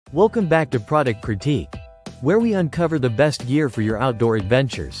Welcome back to Product Critique, where we uncover the best gear for your outdoor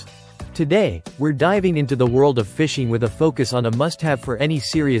adventures. Today, we're diving into the world of fishing with a focus on a must-have for any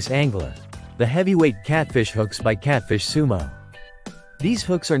serious angler: the heavyweight catfish hooks by Catfish Sumo. These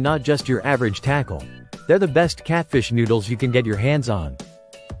hooks are not just your average tackle. They're the best catfish noodles you can get your hands on.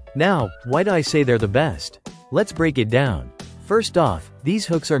 Now, why do I say they're the best? Let's break it down. First off, these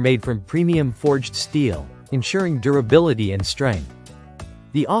hooks are made from premium forged steel, ensuring durability and strength.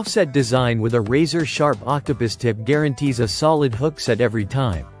 The offset design with a razor-sharp octopus tip guarantees a solid hook set every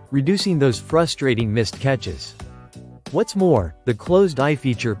time, reducing those frustrating missed catches. What's more, the closed eye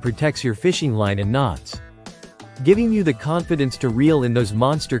feature protects your fishing line and knots, giving you the confidence to reel in those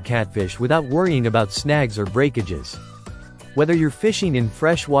monster catfish without worrying about snags or breakages. Whether you're fishing in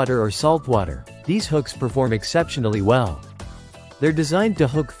freshwater or saltwater, these hooks perform exceptionally well. They're designed to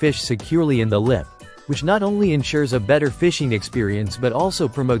hook fish securely in the lip, which not only ensures a better fishing experience but also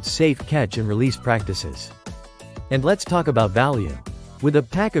promotes safe catch and release practices. And let's talk about value. With a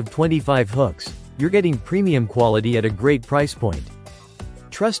pack of 25 hooks, you're getting premium quality at a great price point.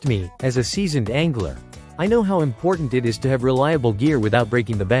 Trust me, as a seasoned angler, I know how important it is to have reliable gear without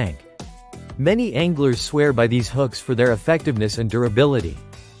breaking the bank. Many anglers swear by these hooks for their effectiveness and durability.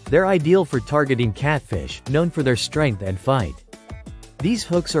 They're ideal for targeting catfish, known for their strength and fight. These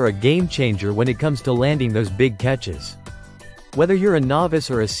hooks are a game changer when it comes to landing those big catches. Whether you're a novice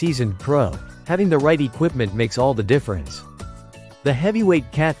or a seasoned pro, having the right equipment makes all the difference. The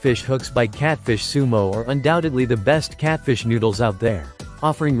heavyweight catfish hooks by Catfish Sumo are undoubtedly the best catfish noodles out there,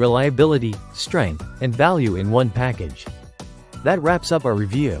 offering reliability, strength, and value in one package. That wraps up our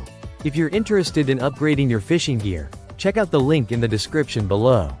review. If you're interested in upgrading your fishing gear, check out the link in the description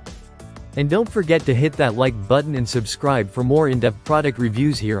below. And don't forget to hit that like button and subscribe for more in-depth product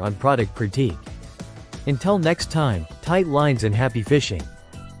reviews here on Product Critique. Until next time, tight lines and happy fishing.